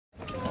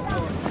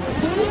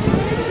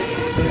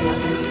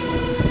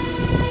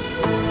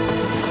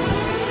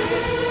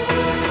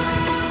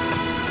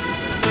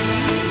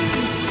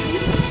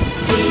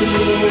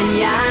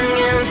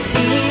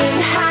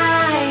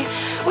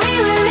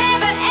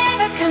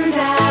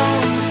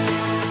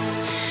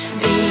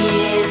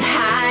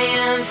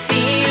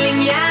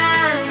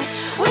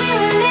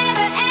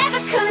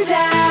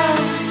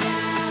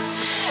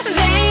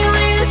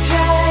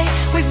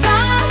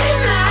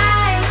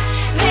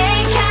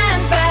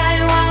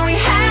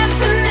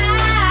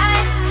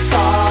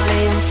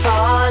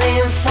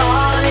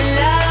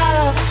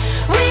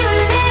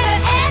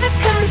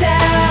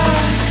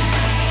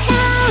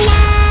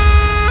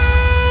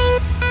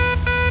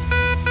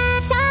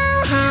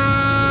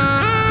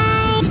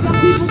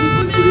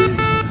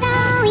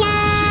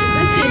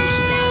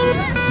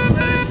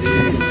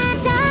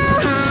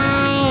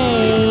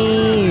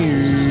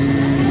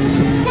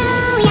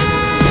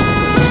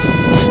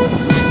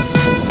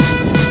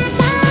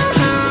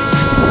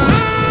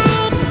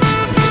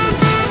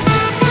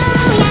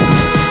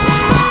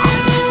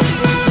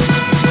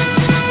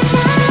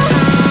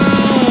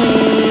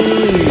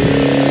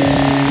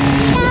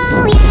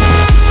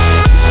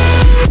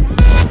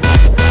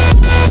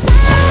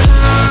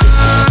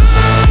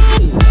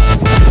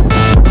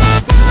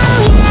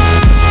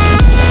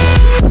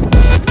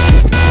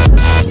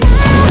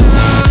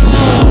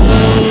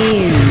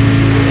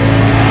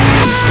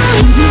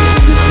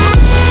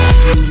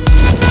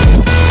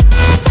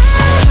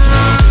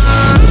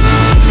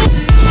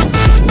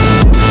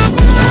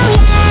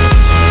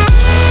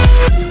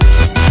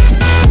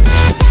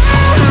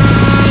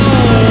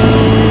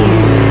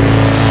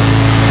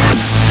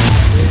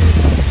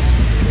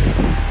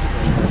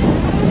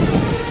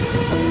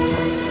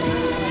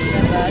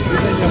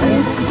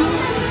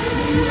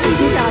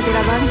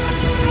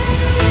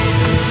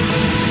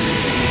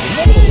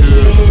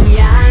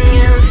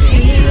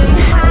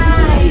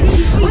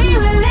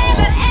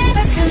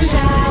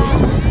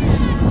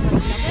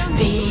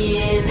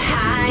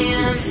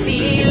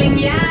feeling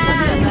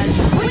young.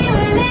 We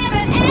will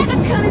never ever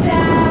come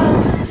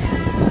down.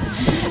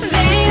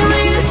 They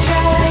will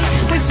try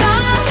with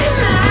all their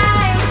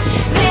might.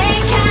 They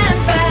can't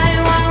buy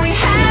what we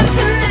have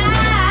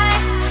tonight.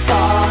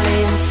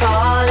 Falling,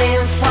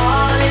 falling,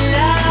 fall in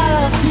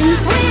love.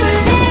 We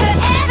will never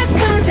ever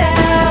come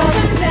down.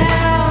 Come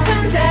down,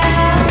 come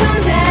down,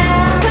 come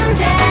down, come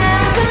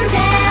down, come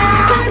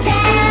down, come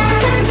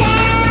down, come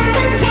down,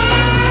 come down,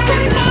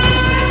 come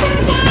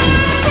down.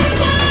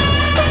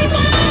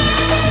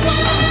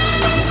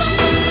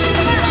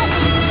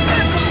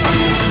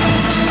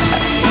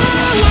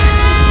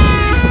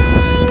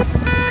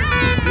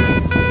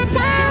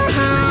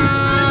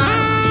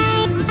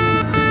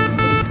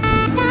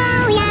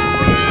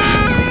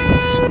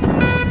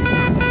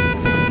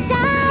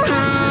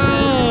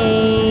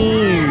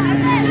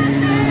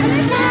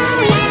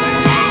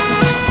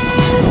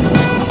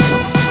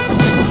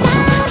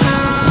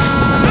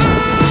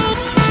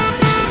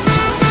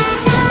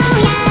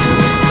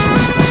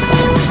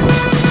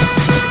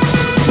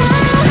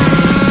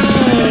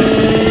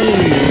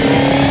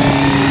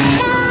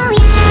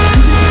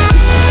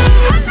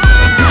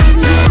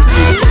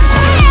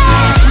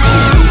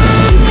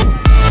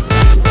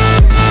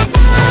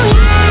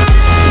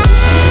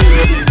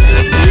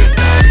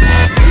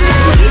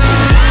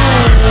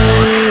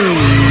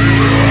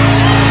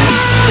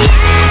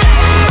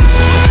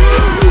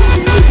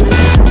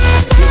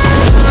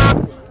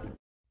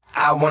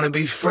 I wanna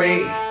be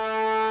free,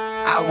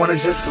 I wanna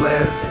just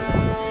live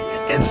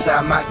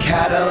inside my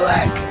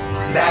Cadillac,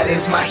 that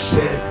is my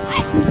shit.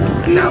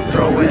 Now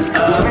throw it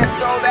up,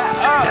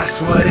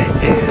 that's what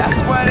it is.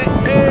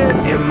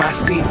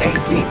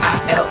 M-I-C-A-D-I-L-L-A-C,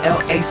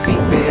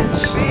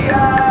 bitch.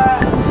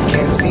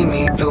 Can't see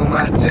me through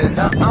my tints,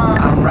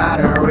 I'm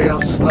riding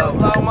real slow,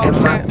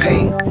 and my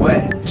paint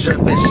wet,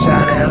 dripping,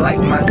 shining like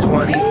my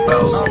 20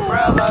 bows.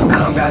 I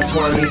don't got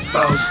 20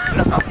 bows,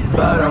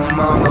 but I'm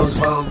on those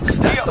Vogues.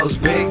 That's those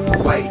big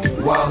white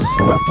walls,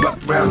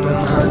 round them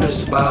 100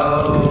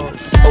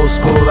 spokes. Old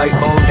school like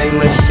old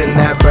English in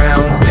that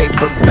brown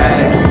paper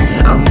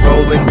bag. I'm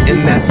rolling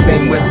in that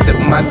same whip that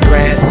my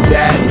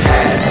granddad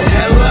had.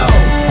 Hello,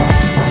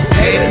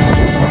 haters,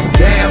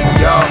 damn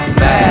y'all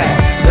mad.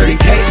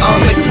 30K on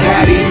the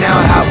caddy, now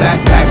how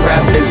backpack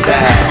rap is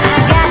that?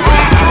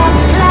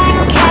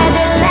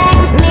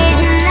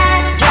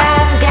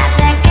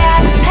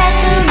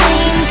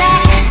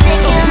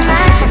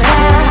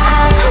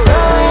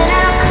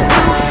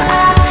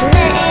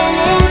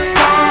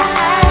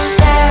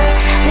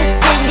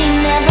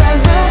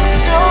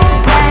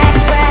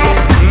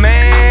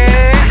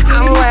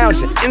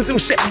 Some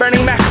shit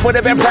burning back,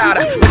 would've been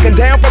prouder. Looking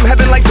down from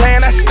heaven like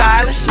damn, that's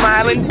stylish.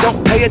 Smiling,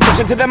 don't pay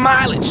attention to the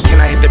mileage. Can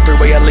I hit the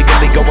freeway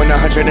illegally going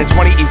 120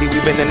 easy?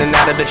 Weaving in and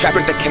out of the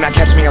traffic. That cannot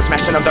catch me, I'm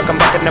smashing, I'm ducking,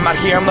 bucking. I'm out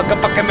here, I'm looking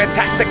fucking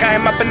fantastic. I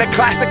am up in the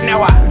classic,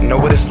 now I know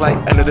what it's like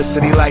under the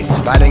city lights,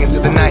 riding into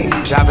the night,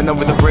 driving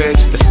over the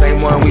bridge, the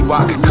same one we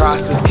walk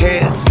across as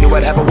kids. Knew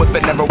I'd have a whip,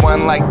 but never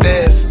one like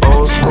this.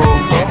 Old school,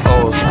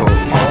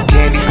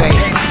 candy paint,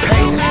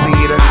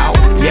 two-seater.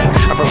 Yeah,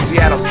 I'm from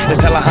Seattle, there's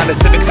hella Honda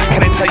Civics, I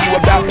couldn't tell you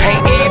about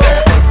paint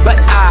either. But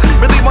I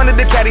really wanted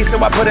the caddy, so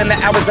I put in the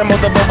hours and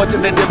moved the Volvo to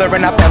the dealer.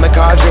 And I found the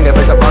car dream of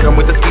as I bargained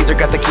with the skeezer,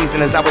 got the keys,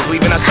 and as I was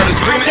leaving I started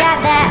screaming.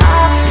 Got that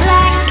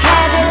off-black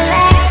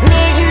Cadillac,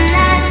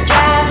 midnight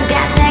drive.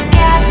 Got that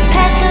gas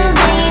pedal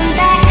lean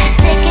back,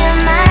 taking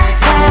my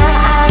time.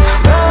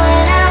 I'm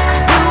rolling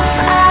out, roof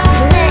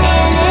up,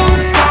 letting in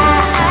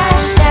sky. I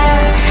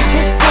shine,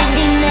 the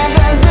city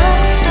never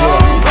looks so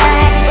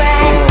bright.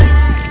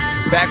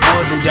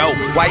 Backwoods and dope,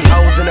 white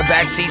hoes in the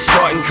backseat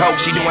snorting coke.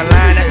 She doing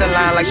line after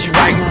line like she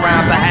writing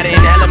rhymes. I had it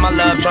in hell of my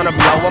love, trying to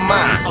blow her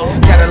mind.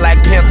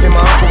 Cadillac pimp and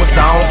my uncle was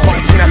on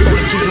 14, I sold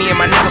the keys, me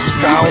and my niggas was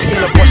gone. Seen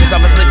the portions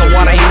of his liquor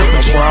water, he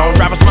was Patron.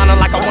 Driver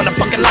smiling like I won the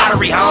fucking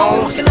lottery,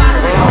 homes.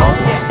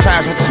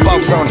 Tires with the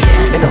spokes on it,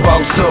 in the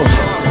Vogue too.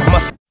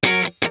 Once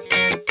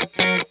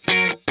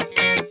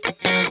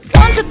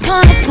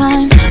upon a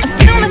time, a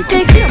few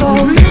mistakes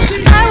ago,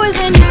 I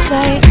was in your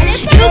sights,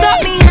 you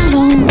got me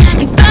alone.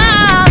 You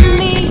found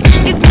me,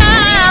 you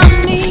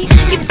found me,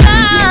 you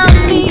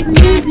found me.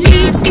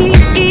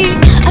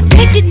 I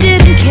guess you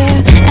didn't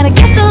care, and I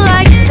guess I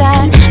liked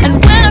that. And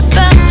when I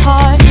fell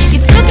hard, you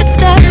took a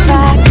step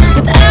back.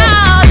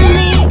 Without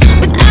me,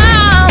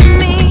 without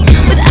me,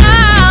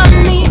 without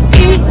me.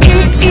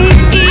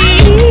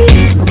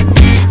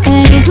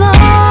 And he's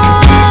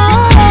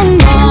long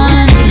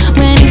gone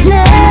when he's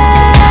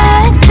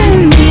next to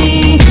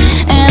me,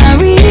 and I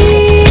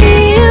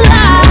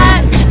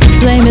realize the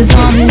blame is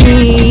on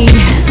me.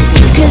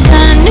 'Cause I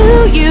knew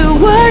you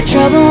were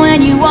trouble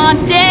when you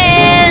walked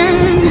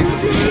in,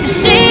 so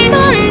shame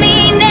on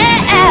me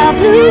now.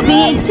 Blew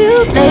me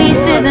to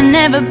places I've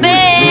never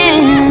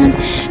been,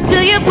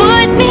 till you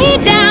put me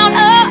down.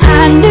 Oh,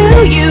 I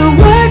knew you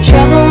were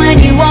trouble when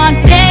you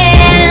walked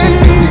in,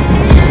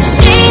 so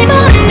shame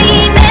on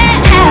me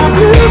now.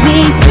 Blew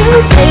me to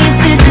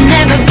places I've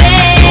never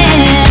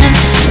been.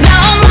 Now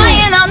I'm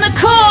lying on the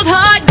cold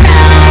hard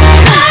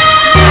ground.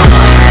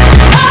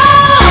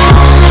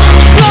 Oh,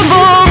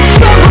 trouble,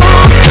 trouble.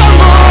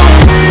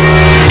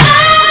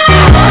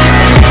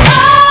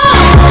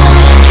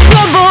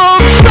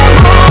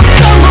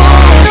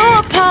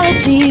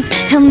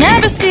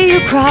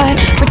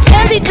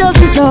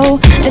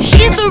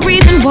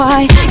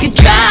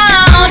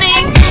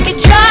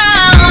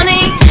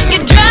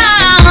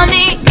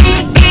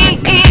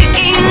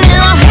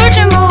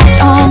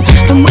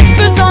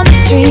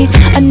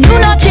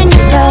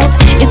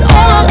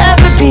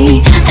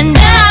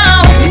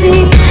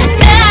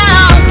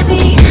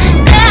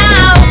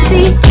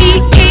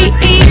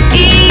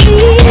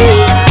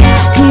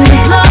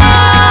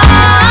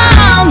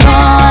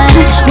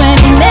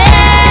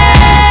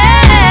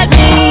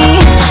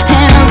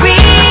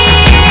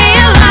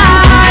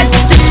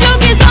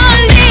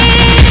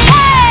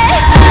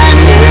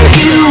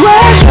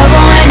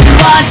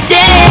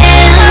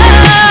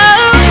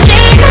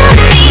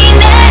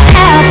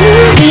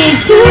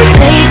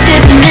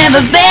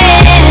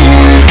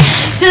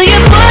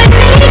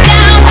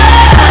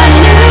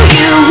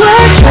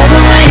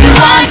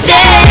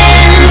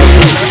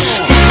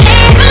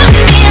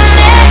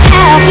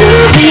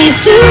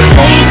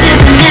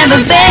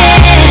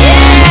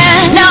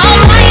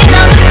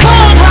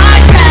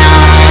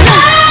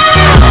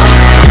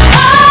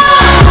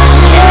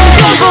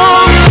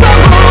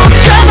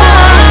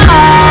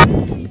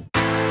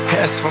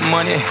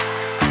 money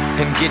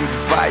and get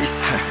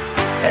advice.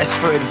 Ask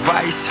for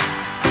advice,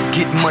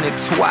 get money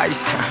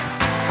twice.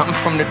 I'm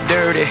from the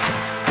dirty,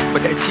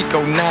 but that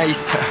Chico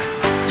nice.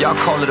 Y'all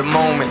call it a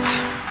moment,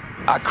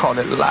 I call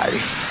it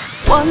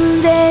life.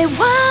 One day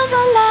while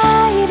the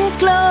light is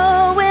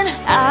glowing,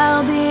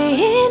 I'll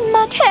be in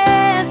my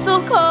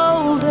castle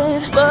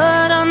golden.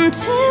 But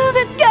until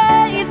the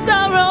gates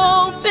are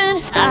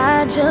open,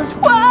 I just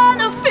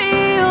wanna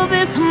feel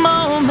this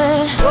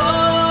moment.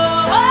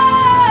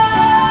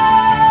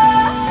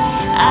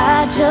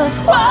 I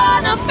just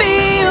wanna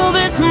feel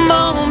this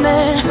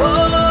moment.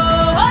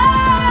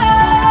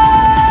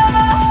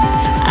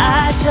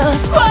 I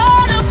just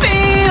wanna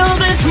feel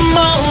this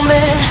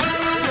moment.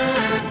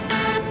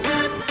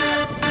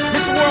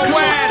 Miss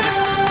Worldwide,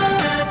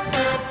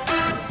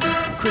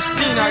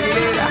 Christina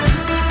Aguilera.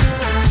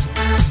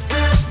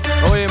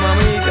 Oye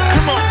mamita,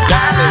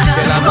 dale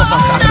que la cosa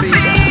está arriba.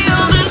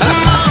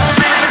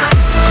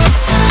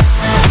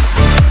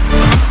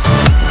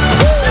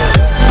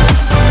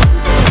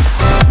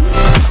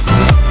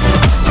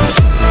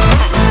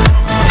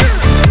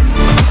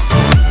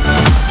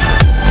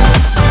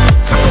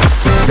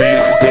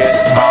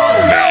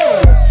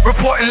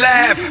 Reporting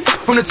live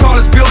from the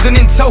tallest building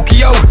in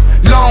Tokyo.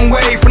 Long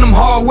way from them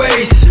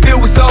hallways,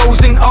 filled with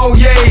O's and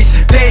O's.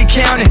 They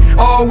counting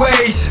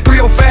always,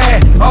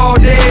 305 all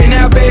day.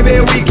 Now baby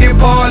we can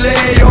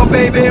parlay, oh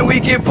baby we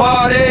can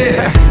party.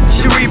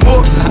 She read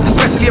books,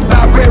 especially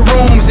about red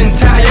rooms and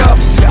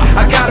tie-ups.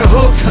 I got her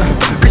hooked,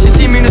 cause she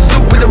see me in a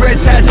suit with a red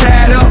tie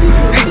tied up.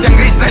 Gritan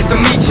Gris, nice to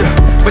meet you,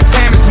 but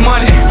time is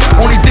money.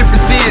 Only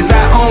difference is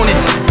I own it.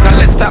 Now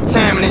let's stop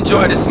time and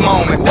enjoy this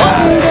moment. One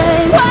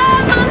day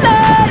while my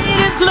light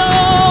is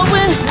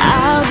glowing,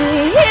 I'll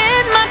be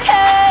in my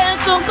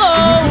castle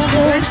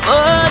golden.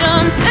 But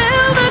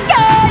until the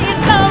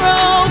gates are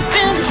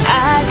open,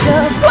 I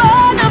just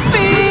wanna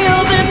feel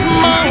this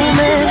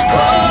moment.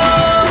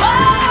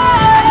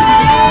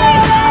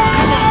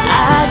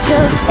 I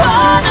just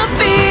wanna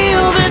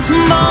feel this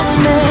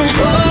moment.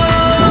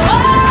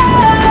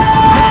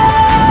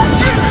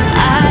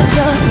 I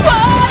just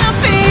wanna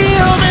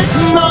feel this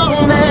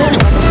moment.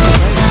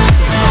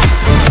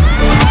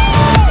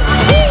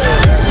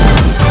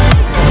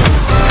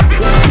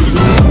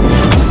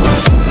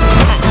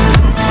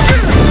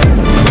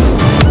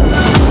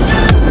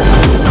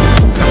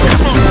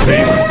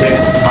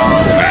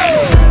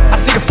 I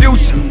see the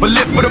future, but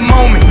live for the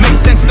moment. Makes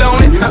sense,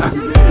 don't it?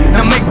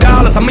 Now make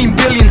dollars, I mean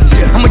billions.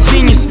 I'm a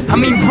genius, I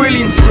mean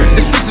brilliance.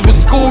 The streets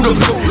was schooled them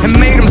and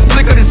made them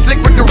slicker than slick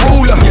with the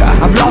ruler.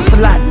 I've lost a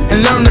lot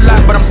and learned a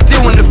lot, but I'm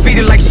still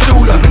undefeated like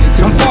Shooter.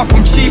 I'm far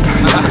from cheap,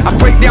 I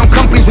break down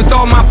companies with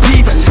all my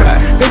peeps.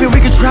 Baby, we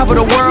can travel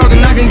the world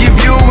and I can give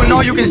you and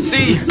all you can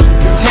see.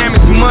 Time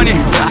is money,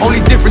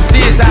 only difference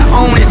is I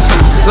own it.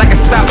 Like a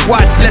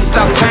stopwatch, let's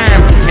stop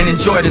time and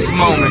enjoy this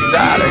moment,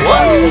 darling.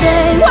 One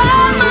day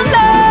while my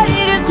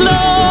light is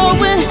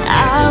glowing,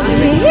 I'll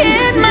be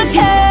in my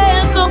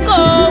castle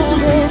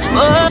golden.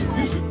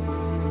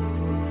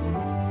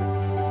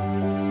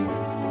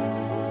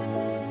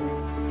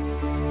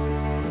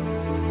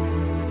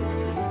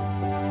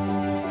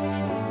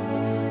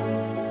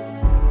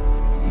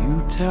 You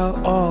tell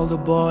all the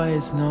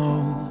boys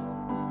no,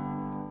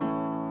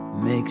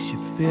 makes you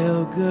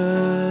feel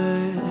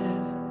good,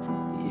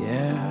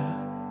 yeah.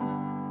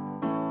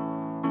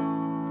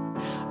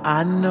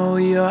 I know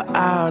you're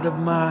out of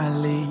my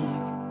league,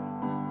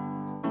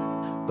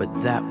 but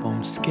that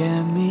won't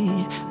scare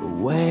me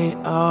away,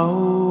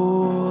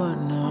 oh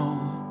no.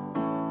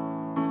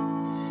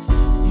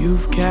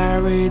 You've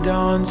carried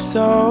on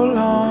so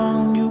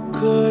long, you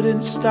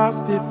couldn't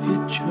stop if you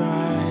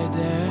tried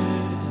it.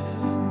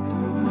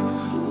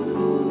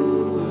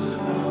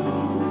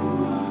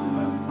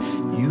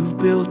 You've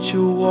built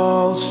your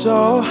wall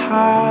so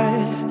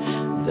high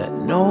that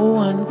no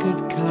one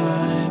could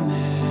climb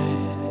it.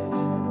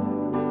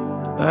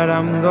 But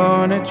I'm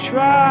gonna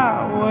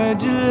try,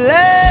 would you